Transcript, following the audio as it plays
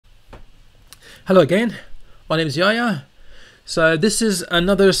Hello again, my name is Yaya. So this is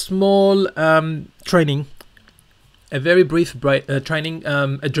another small training, a very brief training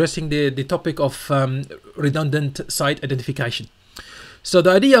addressing the topic of redundant site identification. So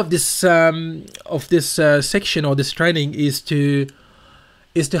the idea of this section or this training is to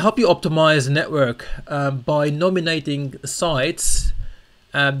help you optimize the network by nominating sites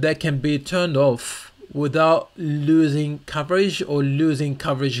that can be turned off without losing coverage or losing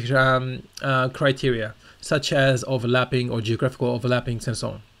coverage criteria such as overlapping or geographical overlappings and so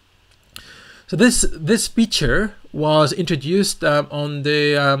on. So this feature was introduced on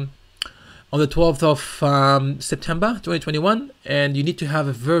the 12th of September 2021, and you need to have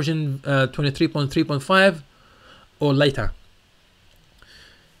a version 23.3.5 or later.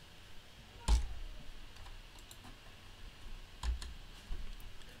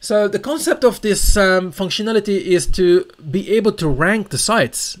 So the concept of this functionality is to be able to rank the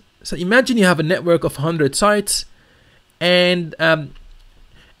sites. So imagine you have a network of 100 sites, and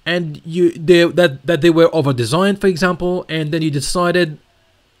they were over designed, for example, and then you decided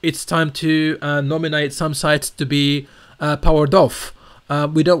it's time to nominate some sites to be powered off.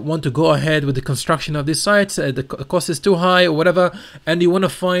 We don't want to go ahead with the construction of these sites. The cost is too high or whatever, and you want to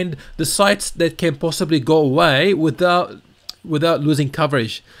find the sites that can possibly go away without losing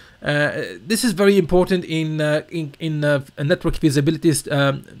coverage. This is very important in network feasibility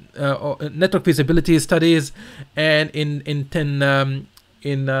studies, and in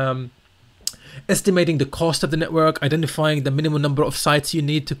estimating the cost of the network, identifying the minimum number of sites you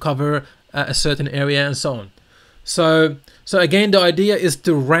need to cover a certain area, and so on. So again, the idea is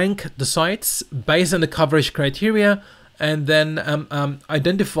to rank the sites based on the coverage criteria, and then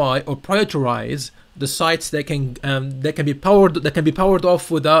identify or prioritize the sites that can be powered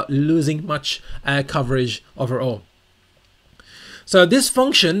off without losing much coverage overall. So this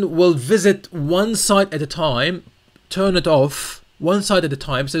function will visit one site at a time, turn it off one site at a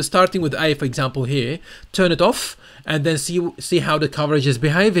time. So starting with A, for example, here, turn it off, and then see how the coverage is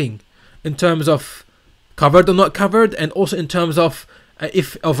behaving in terms of covered or not covered, and also in terms of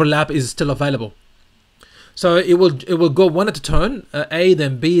if overlap is still available. So it will go one at a turn, A,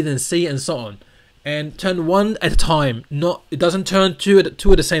 then B, then C, and so on, and turn one at a time. It doesn't turn two at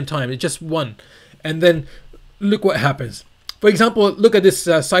the same time. It's just one, and then look what happens. For example, look at this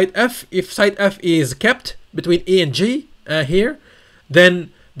site F. If site F is kept between E and G here,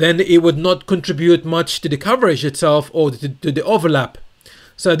 then it would not contribute much to the coverage itself or to the overlap.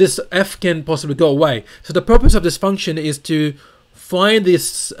 So this F can possibly go away. So the purpose of this function is to find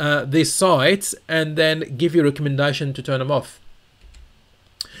these sites and then give you a recommendation to turn them off.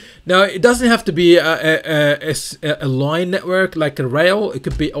 Now, it doesn't have to be a line network like a rail. It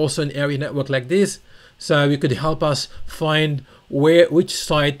could be also an area network like this. So it could help us find which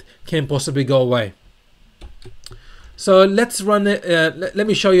site can possibly go away. So let's run it. Let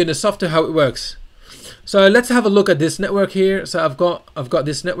me show you in the software how it works. So let's have a look at this network here. So I've got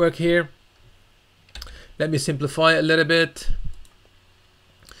this network here. Let me simplify it a little bit.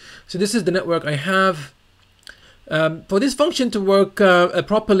 So this is the network I have. For this function to work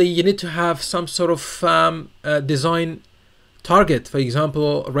properly, you need to have some sort of design target. For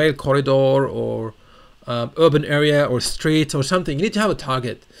example, a rail corridor or urban area or street or something. You need to have a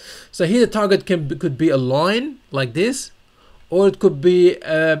target. So here the target could be a line like this, or it could be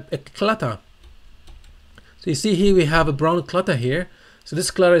a clutter. So you see here we have a brown clutter here. So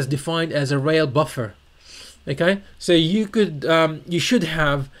this clutter is defined as a rail buffer. Okay, so you should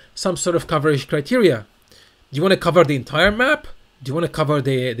have some sort of coverage criteria. Do you want to cover the entire map? Do you want to cover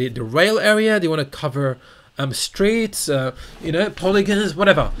the rail area? Do you want to cover streets, polygons,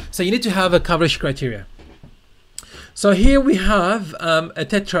 whatever? So you need to have a coverage criteria. So here we have a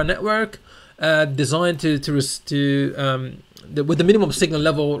tetra network designed with the minimum signal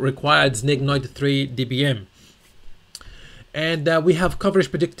level required is -93 dBm, and we have coverage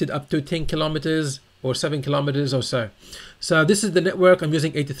predicted up to 10 kilometers or 7 kilometers or so. So this is the network. I'm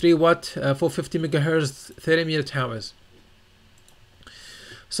using 83 watt, 450 megahertz, 30 meter towers.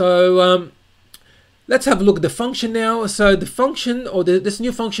 So let's have a look at the function now. So the function, or this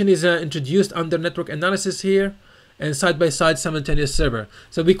new function, is introduced under network analysis here, and side-by-side simultaneous server.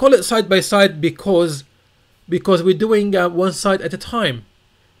 So we call it side-by-side because we're doing one site at a time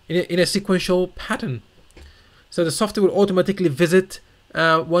in a sequential pattern. So the software will automatically visit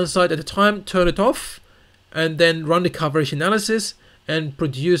one site at a time, turn it off, and then run the coverage analysis and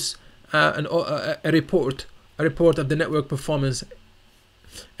produce a report of the network performance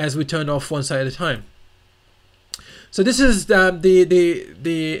as we turn off one site at a time. So this is the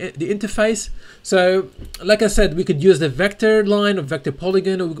interface. So like I said, we could use the vector line or vector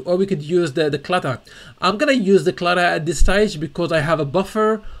polygon, or we could use the clutter. I'm gonna use the clutter at this stage because I have a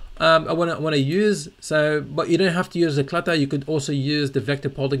buffer I want to use. So, but you don't have to use the clutter. You could also use the vector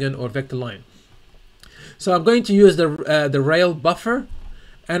polygon or vector line. So I'm going to use the rail buffer,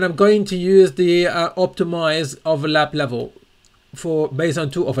 and I'm going to use the optimize overlap level for based on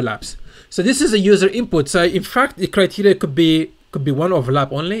 2 overlaps. So this is a user input. So in fact, the criteria could be 1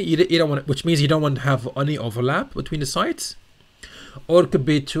 overlap only. You don't want, which means you don't want to have any overlap between the sites, or it could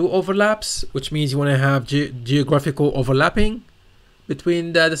be 2 overlaps, which means you want to have geographical overlapping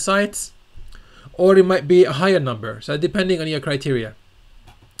between the sites, or it might be a higher number. So depending on your criteria.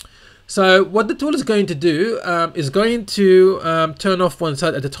 So what the tool is going to do is going to turn off one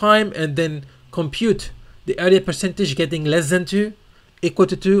side at a time and then compute the area percentage getting less than 2, equal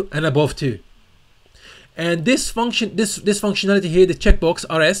to 2, and above 2. And this function, this functionality here, the checkbox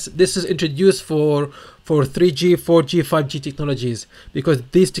RS, this is introduced for 3G, 4G, 5G technologies, because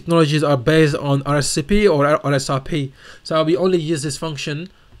these technologies are based on RSCP or RSRP. So we only use this function,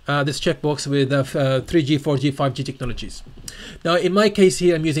 this checkbox with 3G, 4G, 5G technologies. Now in my case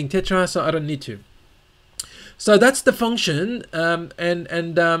here, I'm using Tetra, so I don't need to. So that's the function,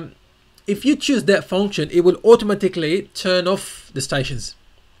 if you choose that function, it will automatically turn off the stations.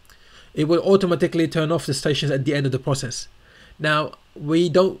 It will automatically turn off the stations at the end of the process. Now I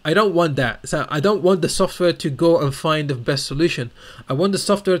don't want that. So I don't want the software to go and find the best solution. I want the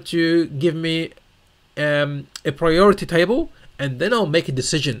software to give me a priority table, and then I'll make a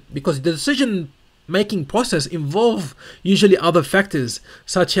decision, because the decision making process involve usually other factors,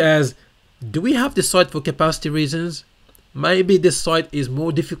 such as, do we have this site for capacity reasons? Maybe this site is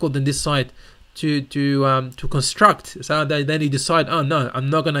more difficult than this site to construct. So then you decide, oh no, I'm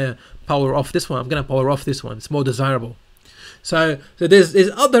not gonna power off this one, I'm gonna power off this one, it's more desirable. So there's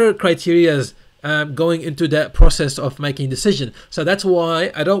other criterias going into that process of making decision. So that's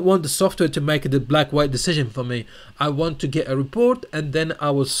why I don't want the software to make the black-white decision for me. I want to get a report, and then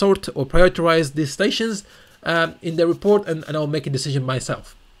I will sort or prioritize these stations in the report, and I'll make a decision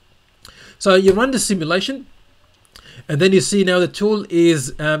myself. So you run the simulation, and then you see now the tool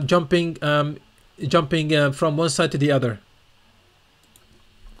is jumping from one side to the other.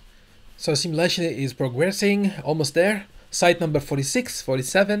 So simulation is progressing, almost there. Site number 46,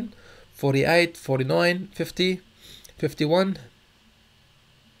 47, 48, 49, 50, 51.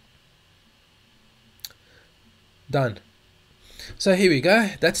 Done. So here we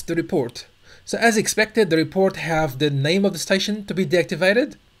go, that's the report. So as expected, the report have the name of the station to be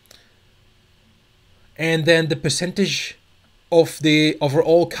deactivated, and then the percentage of the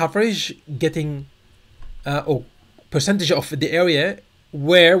overall coverage getting, or percentage of the area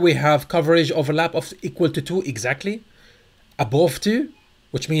where we have coverage overlap of equal to 2 exactly, above 2,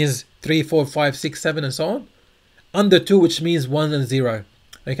 which means 3, 4, 5, 6, 7, and so on, under 2, which means 1 and 0.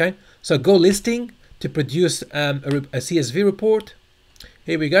 Okay, so go listing to produce a CSV report.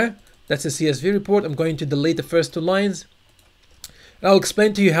 Here we go, that's a CSV report. I'm going to delete the first 2 lines. I'll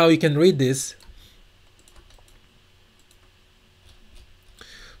explain to you how you can read this.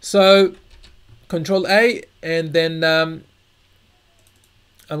 So Control A, and then I'm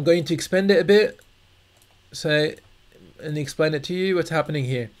going to expand it a bit, so, and explain it to you what's happening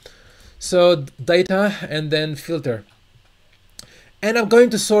here. So data, and then filter, and I'm going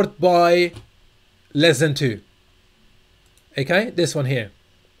to sort by less than 2. Okay, this one here,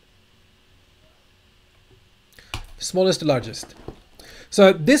 smallest to largest.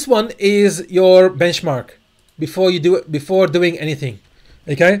 So this one is your benchmark before doing anything.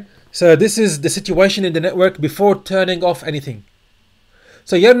 Okay, so this is the situation in the network before turning off anything.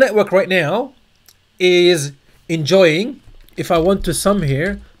 So your network right now is enjoying, if I want to sum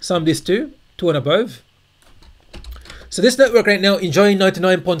here, sum these 2 and above. So this network right now enjoying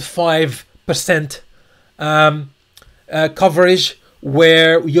 99.5% coverage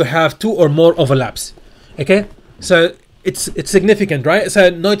where you have 2 or more overlaps. Okay, so it's significant, right?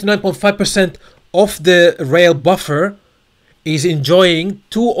 So 99.5% of the rail buffer is enjoying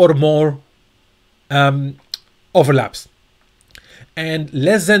 2 or more overlaps, and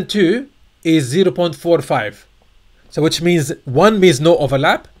less than 2 is 0.45. So which means 1 means no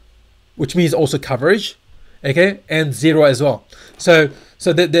overlap, which means also coverage, okay, and 0 as well. So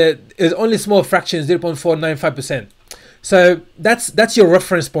there's only small fraction, 0.495%. So that's your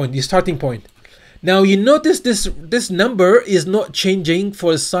reference point, your starting point. Now you notice this number is not changing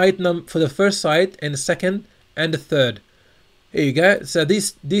for the first site and the second and the third. Here you go. So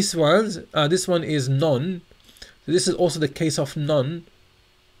these ones, this one is none. So this is also the case of none.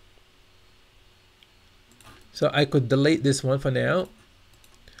 So I could delete this one for now.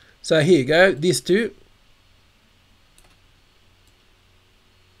 So here you go, these two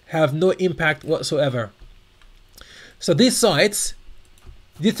have no impact whatsoever. So these sites,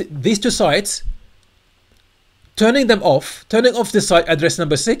 these two sites, turning off the site address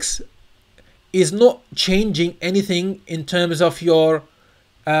number 6 is not changing anything in terms of your,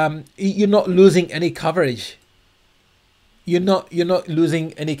 you're not losing any coverage. You're not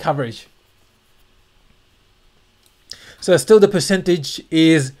losing any coverage. So still the percentage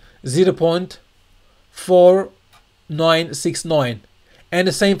is 0.4969, and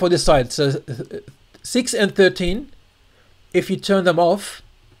the same for this side. So 6 and 13, if you turn them off,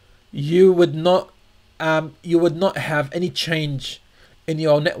 you would not have any change in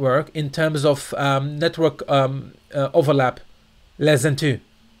your network in terms of network overlap less than 2.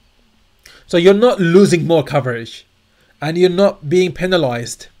 So you're not losing more coverage, and you're not being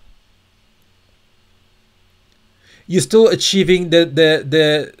penalized. You're still achieving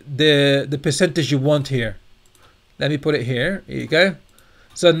the percentage you want here. Let me put it here. Here you go.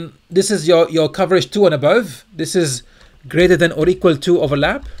 So this is your coverage 2 and above. This is greater than or equal to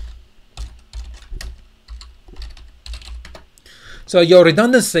overlap. So your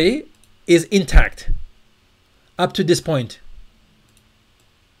redundancy is intact up to this point.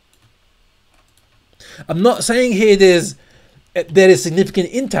 I'm not saying here there is significant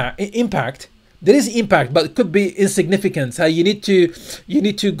impact. There is impact, but it could be insignificant. So you need to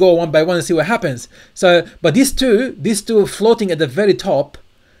go one by one and see what happens. So, but these two floating at the very top,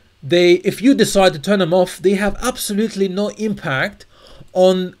 if you decide to turn them off, they have absolutely no impact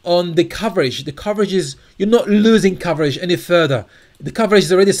on the coverage. The coverage is, you're not losing coverage any further. The coverage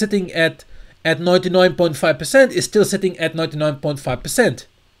is already sitting at 99.5%. Is still sitting at 99.5%.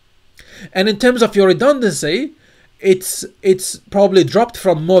 And in terms of your redundancy, it's probably dropped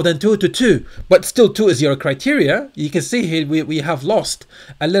from more than 2 to 2, but still 2 is your criteria. You can see here we have lost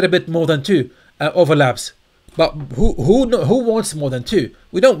a little bit more than 2 overlaps. But who wants more than 2?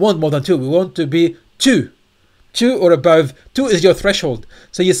 We don't want more than 2. We want to be 2 or above. 2 is your threshold.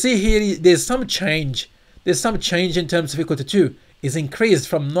 So you see here there's some change. There's some change in terms of equal to 2. Is increased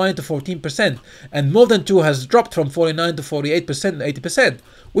from 9 to 14%, and more than 2 has dropped from 49 to 48% and 80%,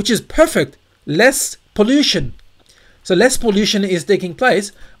 which is perfect. Less pollution. So less pollution is taking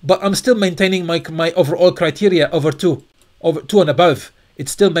place, but I'm still maintaining my overall criteria over 2 and above.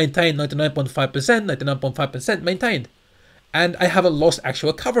 It's still maintained 99.5%, 99.5% maintained. And I haven't lost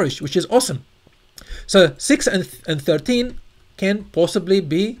actual coverage, which is awesome. So 6 and 13 can possibly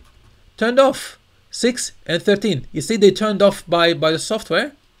be turned off. 6 and 13. You see they turned off by the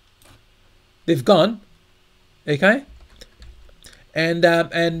software. They've gone. Okay. And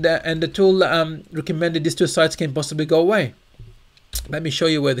the tool recommended these two sites can possibly go away. Let me show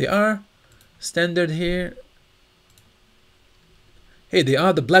you where they are. Standard here. Here they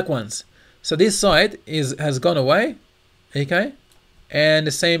are, the black ones. So this site has gone away. Okay. And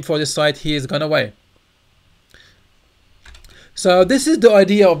the same for this site here has gone away. So this is the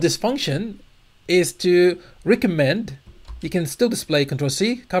idea of this function, is to recommend. You can still display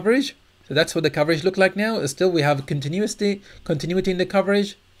Control-C coverage. So that's what the coverage look like now. Still we have continuity in the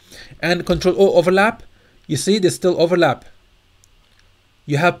coverage, and Control-O overlap. You see there's still overlap.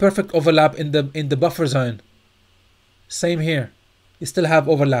 You have perfect overlap in the buffer zone. Same here. You still have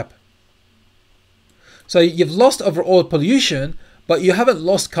overlap. So you've lost overall pollution, but you haven't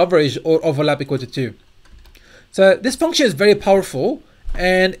lost coverage or overlap equal to 2. So this function is very powerful,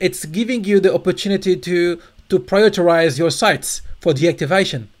 and it's giving you the opportunity to prioritize your sites for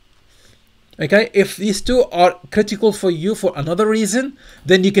deactivation. Okay, if these two are critical for you for another reason,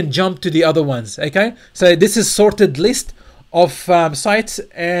 then you can jump to the other ones. Okay, so this is sorted list of sites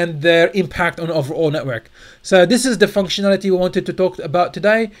and their impact on overall network. So this is the functionality we wanted to talk about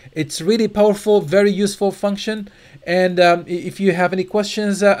today. It's really powerful, very useful function. And if you have any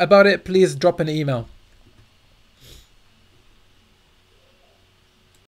questions about it, please drop an email.